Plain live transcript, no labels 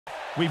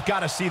We've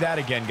got to see that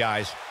again,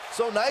 guys.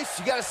 So nice,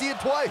 you got to see it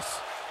twice.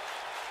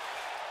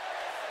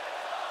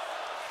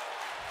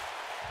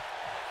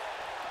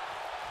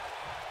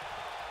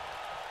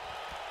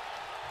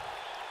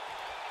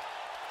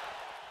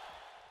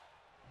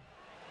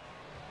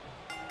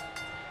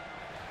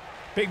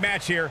 Big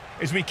match here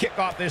as we kick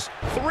off this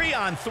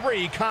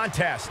 3-on-3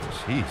 contest.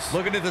 Jeez.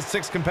 Looking at the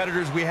 6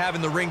 competitors we have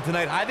in the ring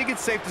tonight, I think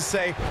it's safe to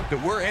say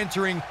that we're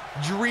entering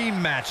dream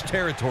match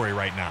territory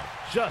right now.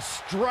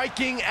 Just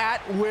striking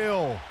at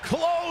will.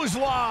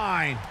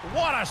 Clothesline.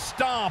 What a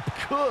stomp.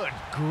 Good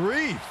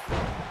grief.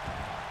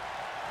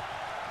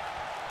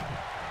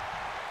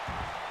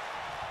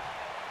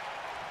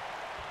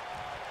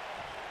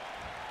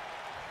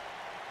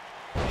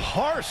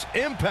 Harsh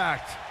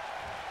impact.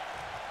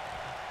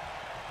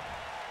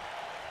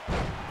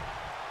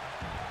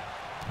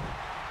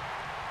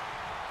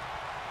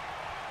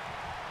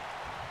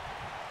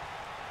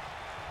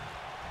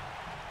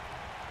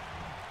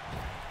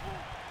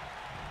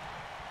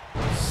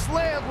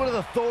 Slammed with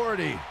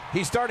authority.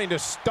 He's starting to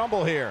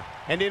stumble here.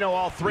 And you know,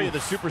 all 3 of the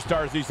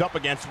superstars he's up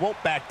against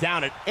won't back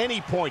down at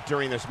any point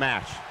during this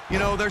match. You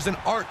know, there's an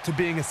art to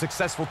being a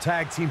successful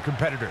tag team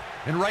competitor.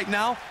 And right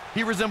now,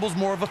 he resembles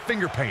more of a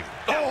finger painter.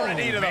 Oh, a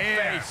knee to the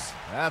face.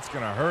 That's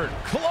going to hurt.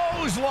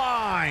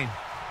 Clothesline.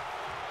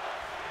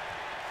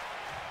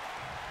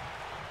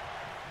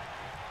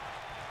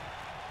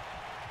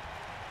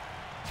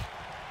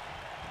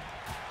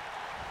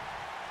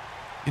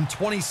 In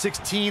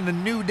 2016, the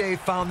New Day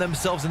found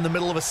themselves in the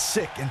middle of a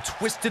sick and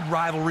twisted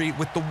rivalry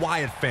with the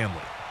Wyatt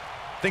family.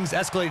 Things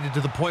escalated to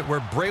the point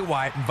where Bray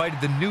Wyatt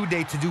invited the New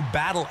Day to do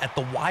battle at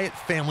the Wyatt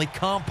family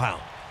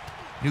compound.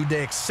 New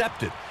Day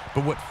accepted,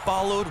 but what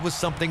followed was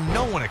something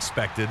no one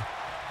expected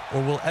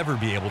or will ever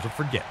be able to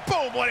forget.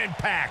 Boom, what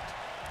impact.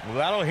 Well,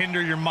 that'll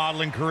hinder your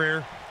modeling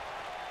career.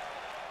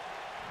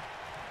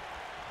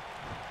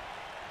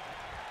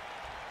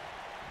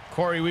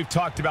 Corey, we've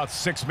talked about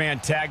 6-man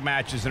tag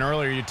matches, and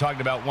earlier you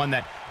talked about one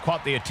that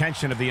caught the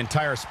attention of the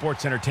entire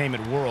sports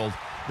entertainment world.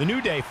 The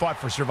New Day fought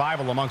for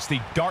survival amongst the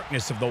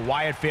darkness of the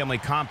Wyatt family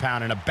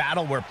compound in a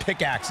battle where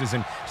pickaxes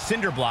and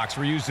cinder blocks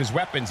were used as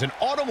weapons and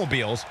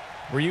automobiles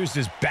were used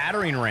as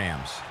battering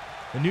rams.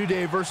 The New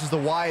Day versus the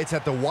Wyatts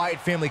at the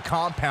Wyatt family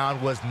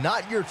compound was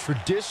not your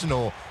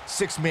traditional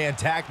 6-man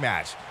tag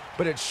match,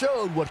 but it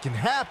showed what can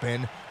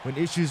happen when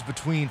issues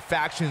between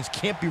factions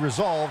can't be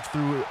resolved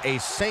through a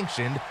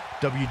sanctioned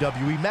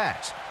WWE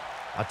match.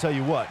 I'll tell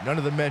you what, none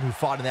of the men who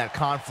fought in that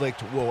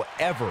conflict will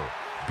ever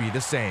be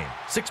the same.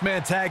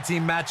 6-man tag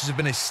team matches have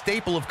been a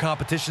staple of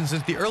competition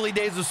since the early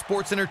days of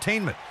sports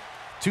entertainment.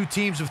 2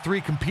 teams of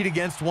 3 compete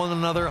against one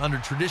another under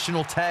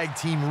traditional tag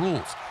team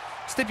rules.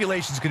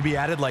 Stipulations could be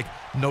added like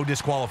no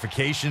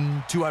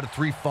disqualification, 2 out of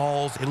 3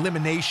 falls,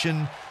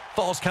 elimination,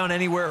 falls count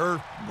anywhere, or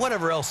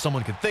whatever else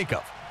someone could think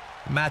of.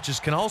 Matches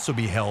can also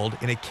be held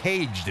in a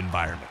caged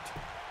environment.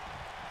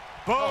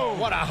 Boom! Oh,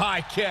 what a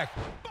high kick.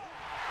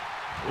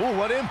 Ooh,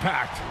 what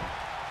impact.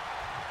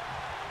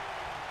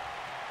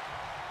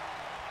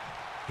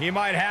 He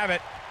might have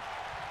it.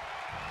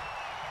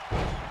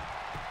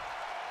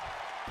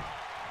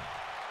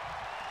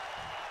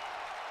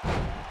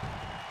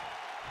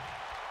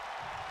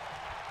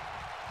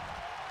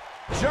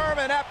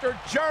 German after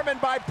German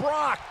by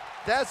Brock.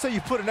 That's how you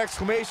put an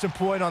exclamation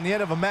point on the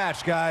end of a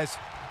match, guys.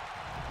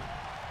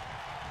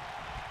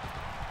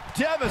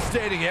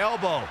 Devastating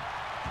elbow.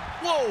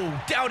 Whoa,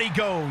 down he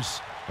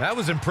goes. That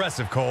was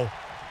impressive, Cole.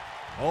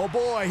 Oh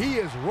boy, he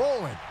is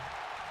rolling.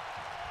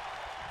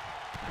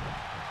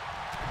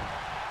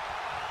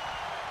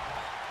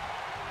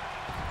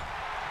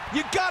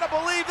 You gotta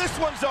believe this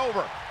one's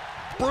over.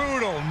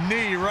 Brutal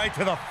knee right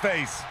to the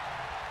face.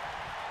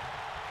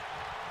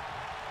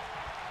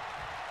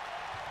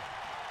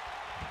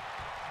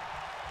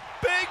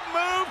 Big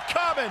move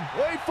coming.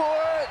 Wait for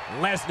it.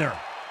 Lesnar.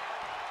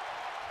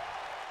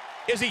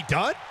 Is he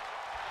done?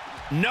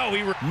 No,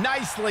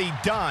 nicely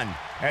done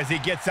as he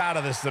gets out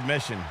of the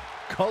submission.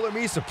 Color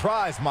me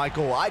surprised,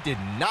 Michael. I did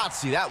not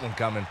see that one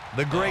coming.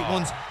 The great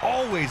ones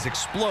always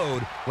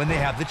explode when they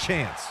have the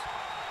chance.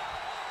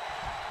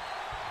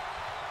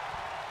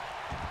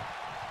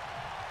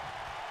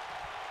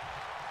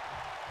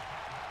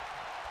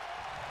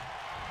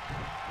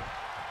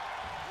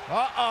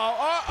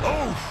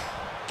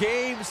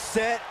 Game,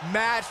 set,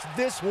 match.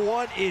 This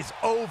one is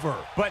over.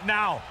 But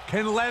now,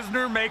 can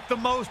Lesnar make the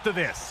most of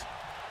this?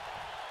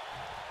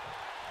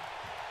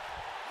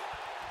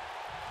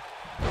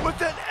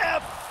 With an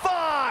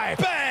F5.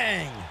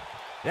 Bang!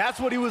 That's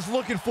what he was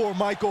looking for,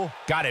 Michael.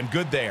 Got him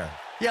good there.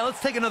 Yeah,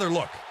 let's take another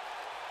look.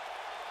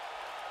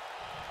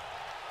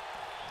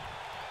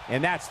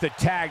 And that's the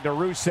tag to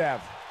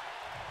Rusev.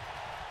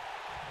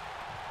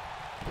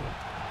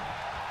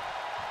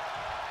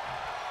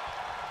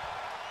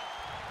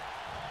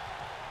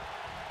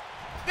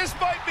 This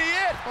might be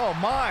it. Oh,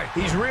 my.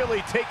 He's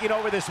really taking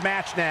over this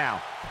match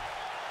now.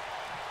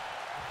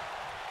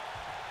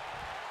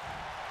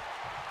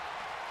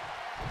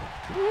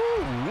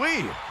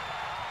 Ooh-wee.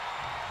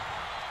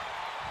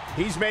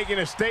 He's making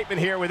a statement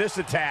here with this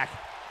attack.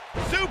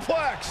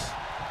 Suplex.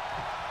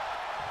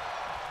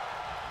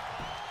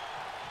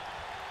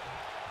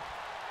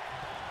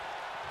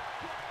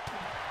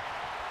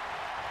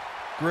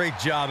 Great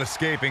job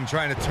escaping,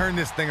 trying to turn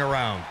this thing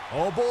around.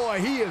 Oh boy,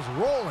 he is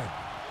rolling.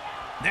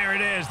 There it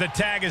is. The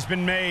tag has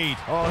been made.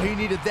 Oh, he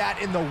needed that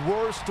in the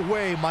worst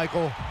way,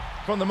 Michael.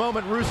 From the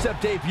moment Rusev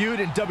debuted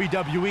in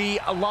WWE,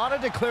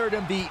 Alana declared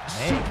him the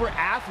super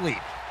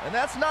athlete. And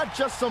that's not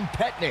just some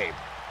pet name.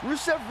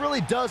 Rusev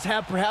really does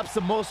have perhaps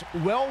the most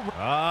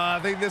I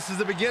think this is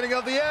the beginning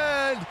of the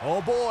end.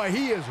 Oh boy,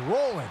 he is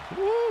rolling.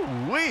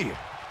 Woo-wee.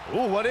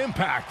 Ooh, what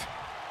impact.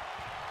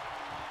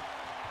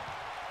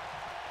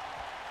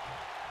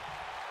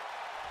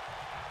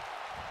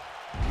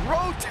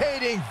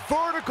 Rotating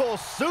vertical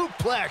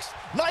suplex.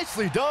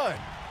 Nicely done.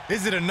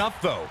 Is it enough,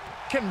 though?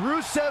 Can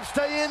Rusev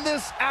stay in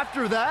this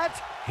after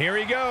that? Here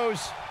he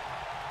goes.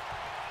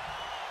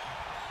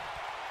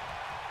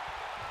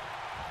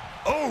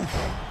 Oh,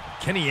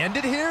 can he end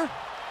it here?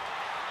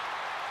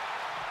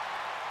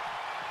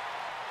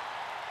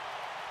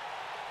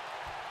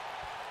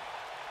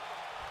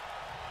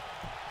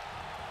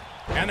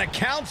 And the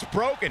count's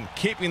broken,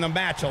 keeping the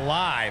match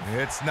alive.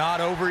 It's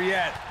not over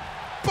yet.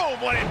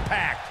 Boom, what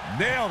impact.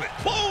 Nailed it.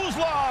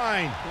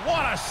 Clothesline.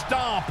 What a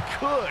stomp.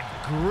 Good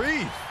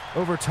grief.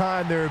 Over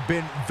time, there have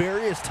been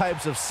various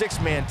types of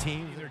six-man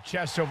teams. Their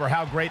chests over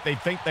how great they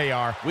think they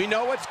are. We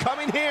know what's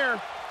coming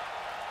here.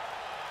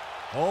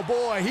 Oh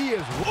boy, he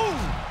is. Woo!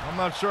 I'm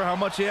not sure how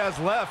much he has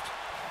left.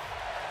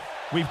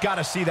 We've got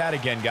to see that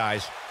again,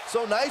 guys.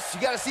 So nice,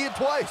 you got to see it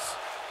twice.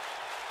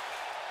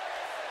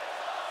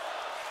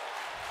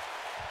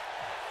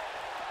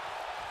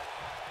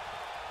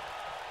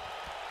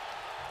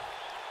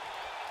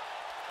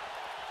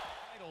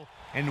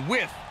 And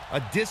with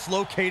a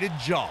dislocated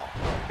jaw.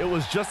 It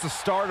was just the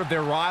start of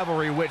their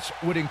rivalry, which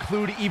would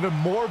include even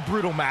more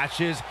brutal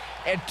matches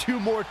and 2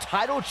 more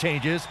title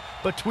changes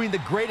between the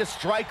greatest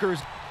strikers.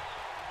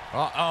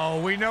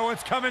 Uh-oh, we know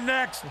what's coming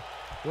next.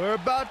 We're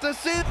about to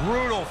see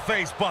Brutal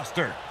face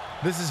buster.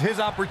 This is his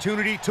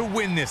opportunity to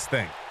win this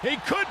thing. He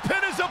could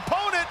pin his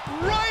opponent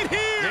right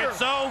here.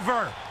 It's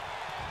over.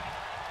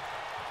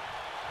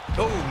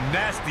 Oh,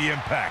 nasty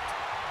impact.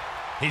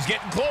 He's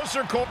getting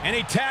closer, Cole, and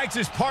he tags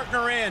his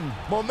partner in.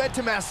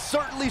 Momentum has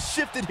certainly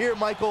shifted here,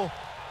 Michael.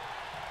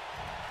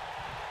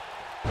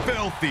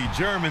 Filthy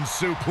German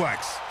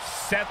suplex.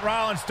 Seth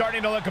Rollins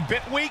starting to look a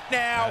bit weak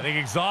now. I think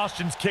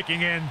exhaustion's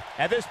kicking in.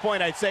 At this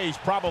point, I'd say he's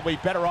probably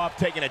better off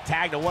taking a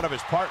tag to one of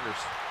his partners.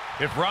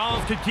 If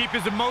Rollins can keep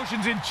his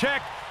emotions in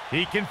check,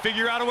 he can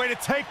figure out a way to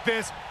take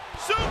this.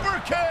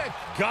 Super kick.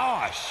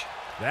 Gosh.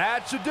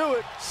 That should do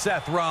it.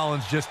 Seth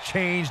Rollins just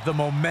changed the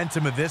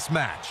momentum of this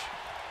match.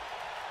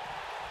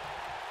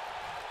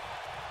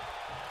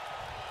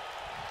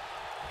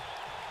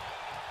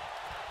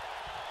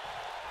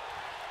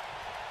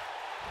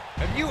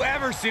 Have you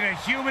ever seen a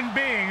human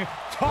being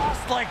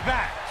tossed like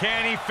that?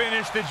 Can he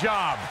finish the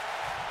job?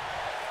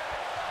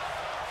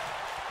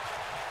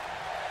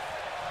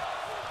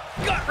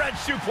 Gut wrench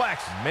suplex.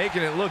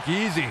 Making it look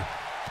easy.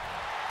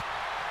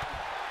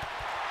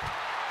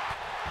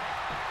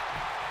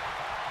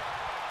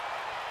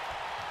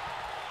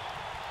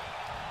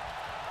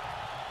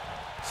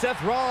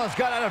 Seth Rollins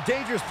got out of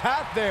dangerous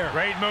path there.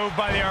 Great move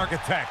by the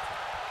Architect.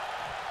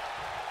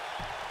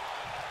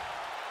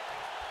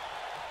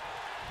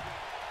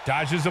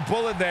 Dodges a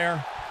bullet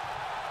there.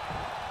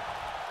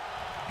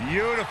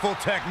 Beautiful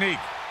technique.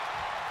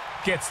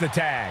 Gets the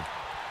tag.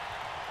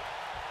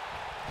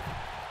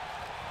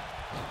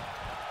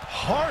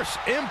 Harsh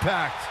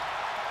impact.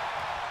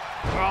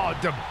 Oh,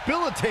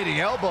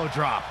 debilitating elbow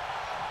drop.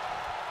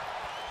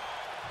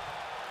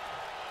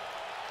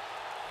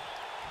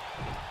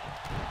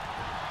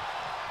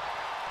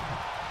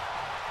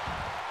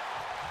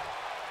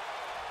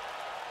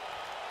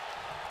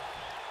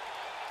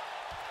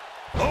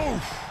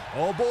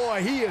 Oh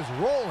boy, he is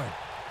rolling.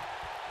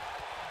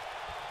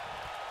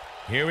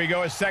 Here we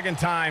go a second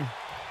time.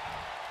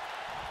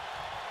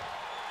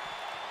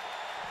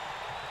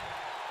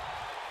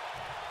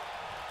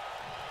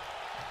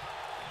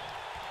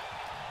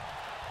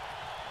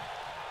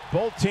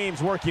 Both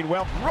teams working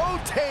well.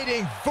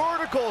 Rotating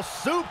vertical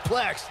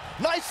suplex.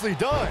 Nicely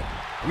done.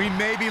 We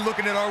may be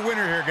looking at our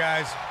winner here,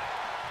 guys.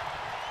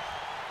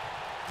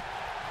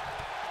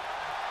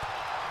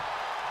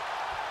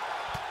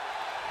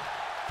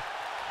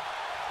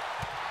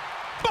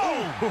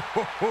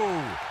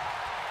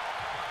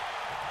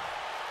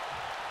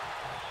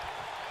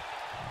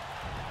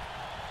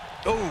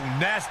 Oh,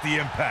 nasty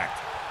impact.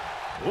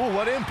 Ooh,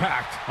 what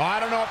impact. Oh, I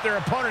don't know if their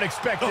opponent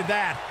expected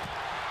that.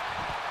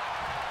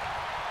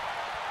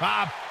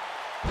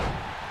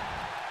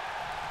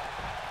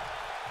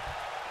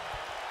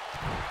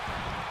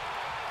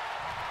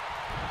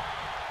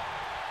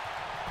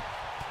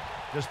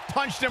 Just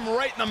punched him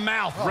right in the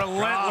mouth.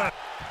 Relentless. God.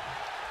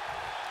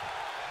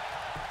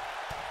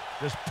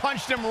 Just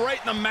punched him right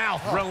in the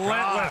mouth.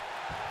 Relentless.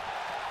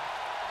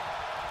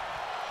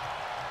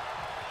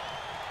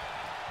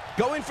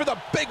 Going for the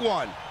big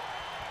one.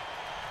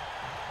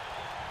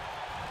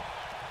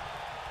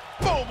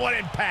 Boom, what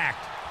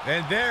impact.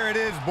 And there it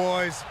is,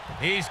 boys.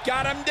 He's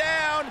got him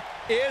down.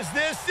 Is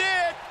this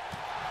it?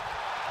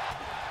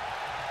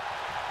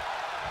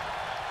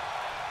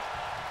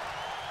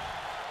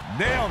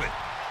 Nailed it.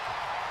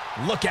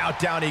 Look out,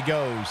 down he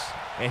goes.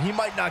 And he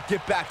might not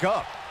get back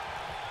up.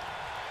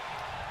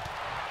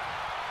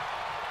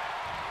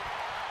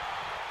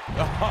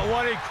 Oh,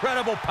 what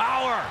incredible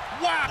power.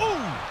 Wow.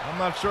 Ooh. I'm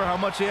not sure how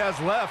much he has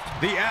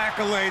left. The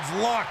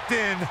accolades locked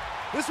in.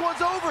 This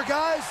one's over,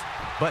 guys.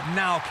 But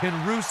now, can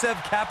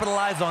Rusev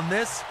capitalize on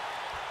this?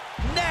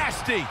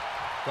 Nasty.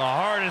 The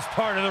hardest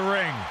part of the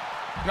ring.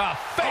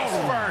 Face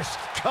first.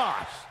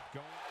 Gosh.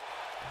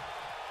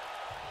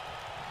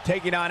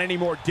 Taking on any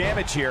more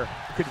damage here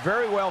could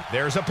very well.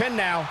 There's a pin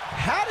now.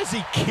 How does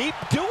he keep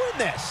doing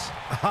this?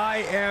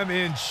 I am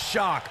in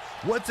shock.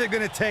 What's it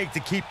going to take to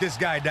keep this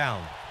guy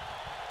down?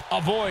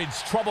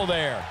 Avoids trouble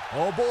there.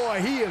 Oh boy,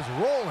 he is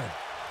rolling.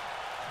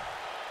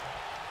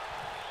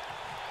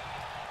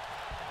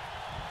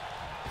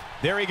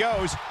 There he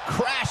goes,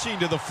 crashing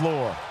to the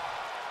floor.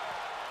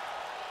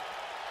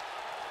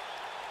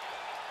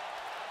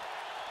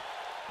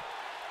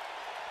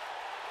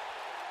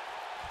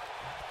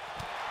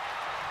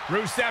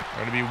 Rusev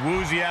Going to be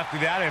woozy after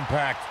that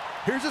impact.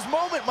 Here's his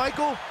moment,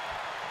 Michael.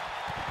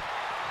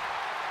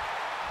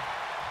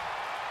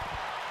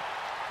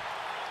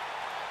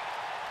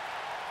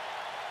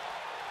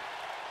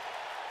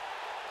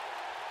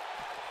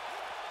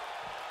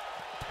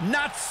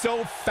 not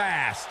so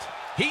fast.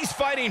 He's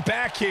fighting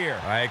back here.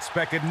 I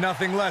expected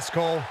nothing less,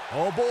 Cole.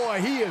 Oh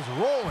boy, he is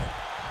rolling.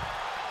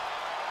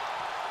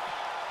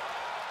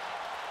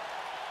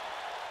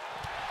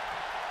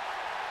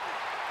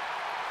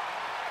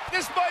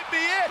 This might be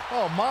it.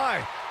 Oh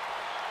my.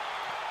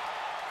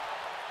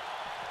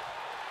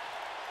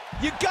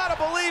 You gotta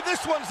believe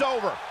this one's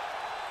over.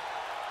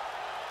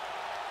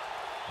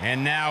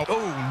 And now,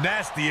 Oh,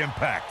 nasty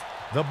impact.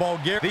 The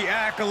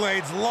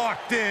accolades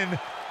locked in,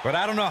 but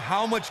I don't know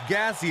how much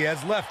gas he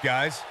has left,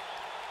 guys.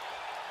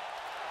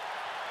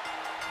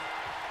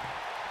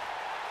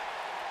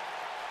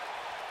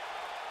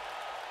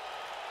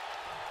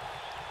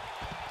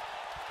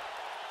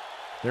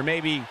 There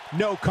may be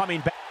no coming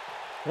back.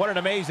 What an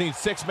amazing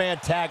six-man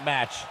tag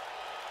match.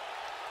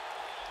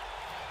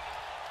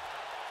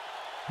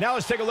 now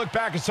let's take a look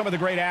back at some of the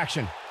great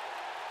action.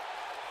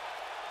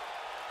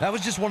 That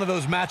was just one of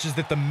those matches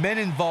that the men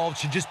involved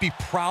should just be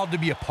proud to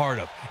be a part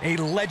of. A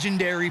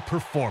legendary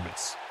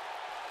performance.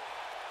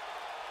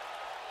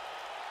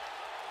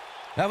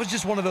 That was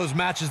just one of those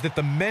matches that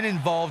the men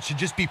involved should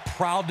just be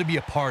proud to be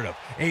a part of.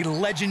 A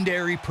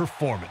legendary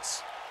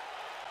performance.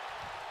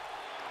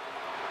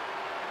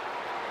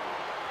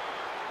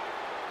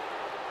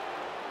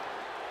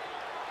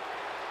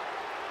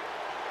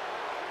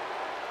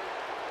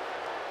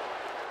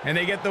 And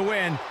they get the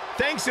win,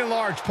 thanks in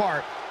large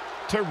part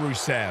to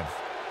Rusev.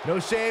 No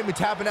shame in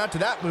tapping out to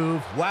that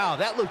move. Wow,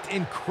 that looked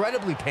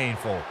incredibly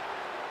painful.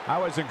 I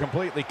wasn't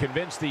completely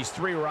convinced these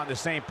three were on the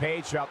same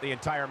page throughout the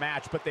entire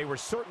match, but they were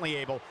certainly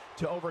able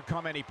to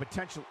overcome any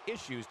potential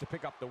issues to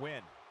pick up the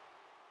win.